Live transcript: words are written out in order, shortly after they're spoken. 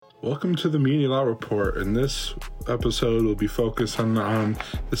Welcome to the MUNI Lot Report. In this episode, we'll be focused on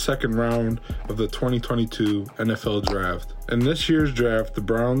the second round of the 2022 NFL Draft. In this year's draft, the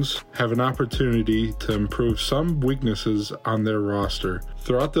Browns have an opportunity to improve some weaknesses on their roster.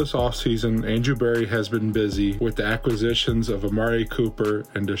 Throughout this offseason, Andrew Berry has been busy with the acquisitions of Amari Cooper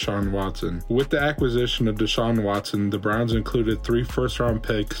and Deshaun Watson. With the acquisition of Deshaun Watson, the Browns included 3 first-round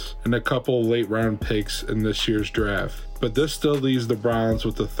picks and a couple late-round picks in this year's draft. But this still leaves the Browns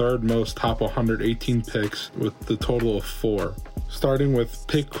with the third most top 118 picks with the total of 4. Starting with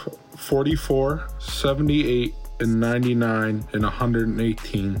pick 44, 78, and 99, and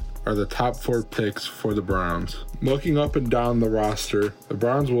 118 are the top 4 picks for the Browns. Looking up and down the roster, the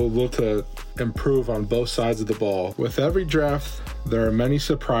Browns will look to improve on both sides of the ball. With every draft, there are many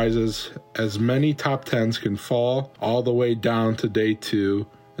surprises, as many top 10s can fall all the way down to day 2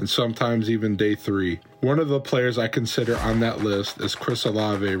 and sometimes even day 3. One of the players I consider on that list is Chris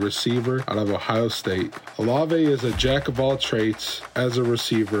Olave, receiver out of Ohio State. Olave is a jack of all trades as a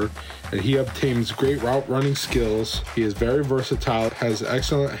receiver, and he obtains great route running skills. He is very versatile, has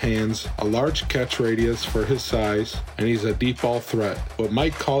excellent hands, a large catch radius for his size, and he's a deep ball threat. What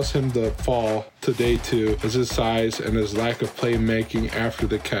might cause him to fall to day 2 is his size and his lack of playmaking after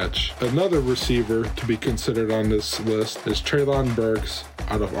the catch. Another receiver to be considered on this list is Treylon Burks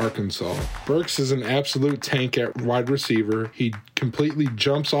out of Arkansas. Burks is an absolute tank at wide receiver. He completely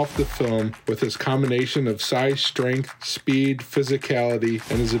jumps off the film with his combination of size, strength, speed, physicality,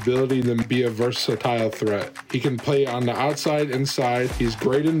 and his ability to be a versatile threat. He can play on the outside, inside. He's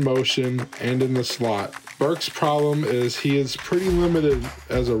great in motion and in the slot. Burks' problem is he is pretty limited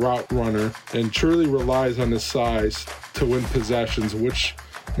as a route runner and truly relies on his size to win possessions, which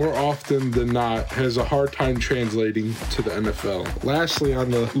more often than not has a hard time translating to the NFL. Lastly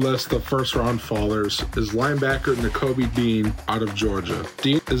on the list of first-round fallers is linebacker Nakobe Dean out of Georgia.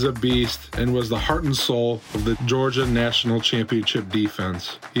 Dean is a beast and was the heart and soul of the Georgia National Championship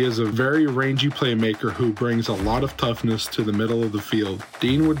defense. He is a very rangy playmaker who brings a lot of toughness to the middle of the field.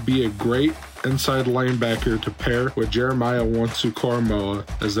 Dean would be a great inside linebacker to pair with Jeremiah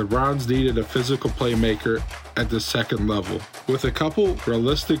Owusu-Koramoah, as the Browns needed a physical playmaker at the second level. With a couple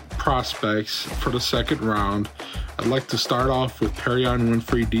realistic prospects for the second round, I'd like to start off with Perrion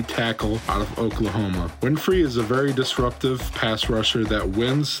Winfrey, D tackle out of Oklahoma. Winfrey is a very disruptive pass rusher that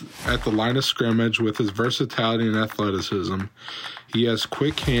wins at the line of scrimmage with his versatility and athleticism. He has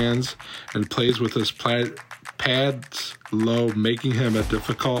quick hands and plays with his pads low, making him a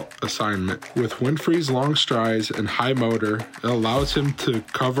difficult assignment. With Winfrey's long strides and high motor, it allows him to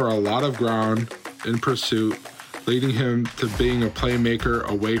cover a lot of ground in pursuit, leading him to being a playmaker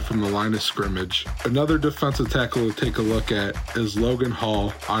away from the line of scrimmage. Another defensive tackle to take a look at is Logan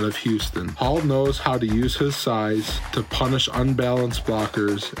Hall out of Houston. Hall knows how to use his size to punish unbalanced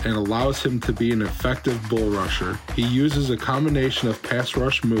blockers and allows him to be an effective bull rusher. He uses a combination of pass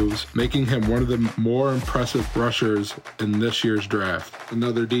rush moves, making him one of the more impressive rushers in this year's draft.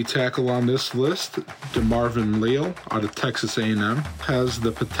 Another D tackle on this list, DeMarvin Leal out of Texas A&M, has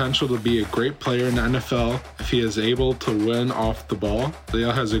the potential to be a great player in the NFL if he is able to win off the ball.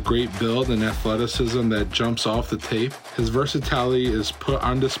 Leal has a great build and athleticism that jumps off the tape. His versatility is put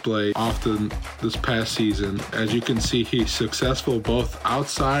on display often this past season. As you can see, he's successful both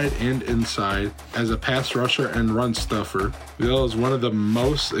outside and inside as a pass rusher and run stuffer. Leal is one of the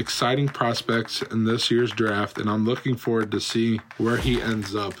most exciting prospects in this year's draft, and I'm looking forward to seeing where he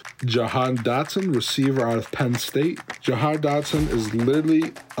ends up. Jahan Dotson, receiver out of Penn State. Jahan Dotson is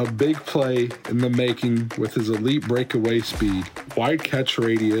literally a big play in the making with his elite breakaway speed, wide catch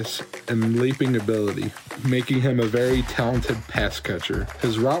radius, and leaping ability, making him a very talented pass catcher.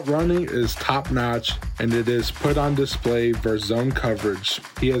 His route running is top-notch, and it is put on display versus zone coverage.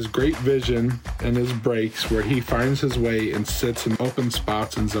 He has great vision in his breaks where he finds his way and sits in open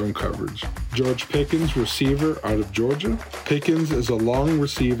spots in zone coverage. George Pickens, receiver out of Georgia. Pickens is a long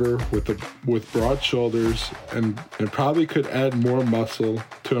receiver with broad shoulders and probably could add more muscle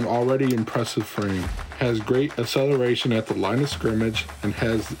to an already impressive frame. Has great acceleration at the line of scrimmage and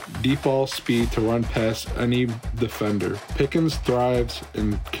has deep ball speed to run past any defender. Pickens thrives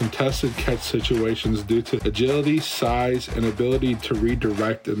in contested catch situations due to agility, size, and ability to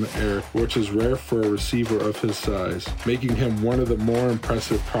redirect in the air, which is rare for a receiver of his size, making him one of the more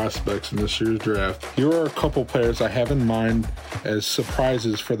impressive prospects in this year's draft. Here are a couple players I have in mind as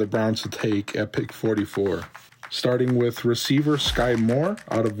surprises for the Browns to take at pick 44. Starting with receiver Sky Moore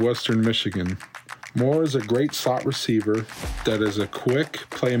out of Western Michigan. Moore is a great slot receiver that is a quick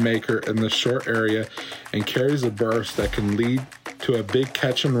playmaker in the short area and carries a burst that can lead to a big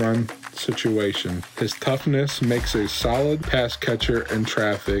catch and run situation. His toughness makes a solid pass catcher in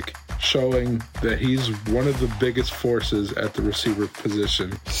traffic, showing that he's one of the biggest forces at the receiver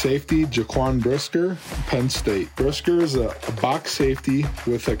position. Safety, Jaquan Brisker, Penn State. Brisker is a box safety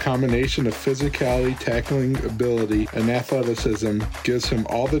with a combination of physicality, tackling ability, and athleticism, gives him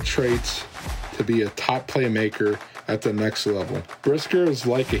all the traits to be a top playmaker at the next level. Brisker is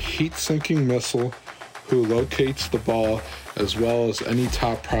like a heat-sinking missile who locates the ball as well as any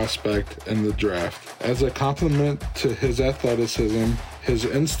top prospect in the draft. As a complement to his athleticism, his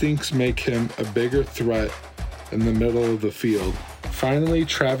instincts make him a bigger threat in the middle of the field. Finally,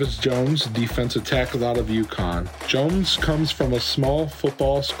 Travis Jones, defensive tackle out of UConn. Jones comes from a small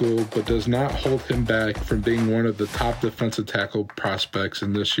football school, but does not hold him back from being one of the top defensive tackle prospects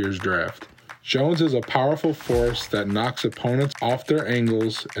in this year's draft. Jones is a powerful force that knocks opponents off their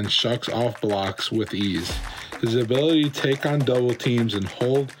angles and shucks off blocks with ease. His ability to take on double teams and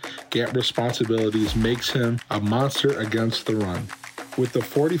hold gap responsibilities makes him a monster against the run. With the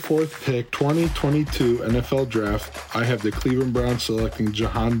 44th pick, 2022 NFL Draft, I have the Cleveland Browns selecting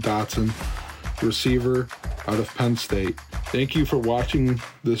Jahan Dotson, receiver out of Penn State. Thank you for watching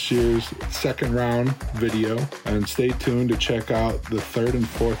this year's second round video, and stay tuned to check out the third and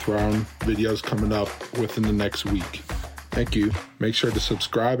fourth round videos coming up within the next week. Thank you. Make sure to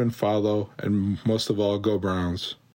subscribe and follow, and most of all, go Browns.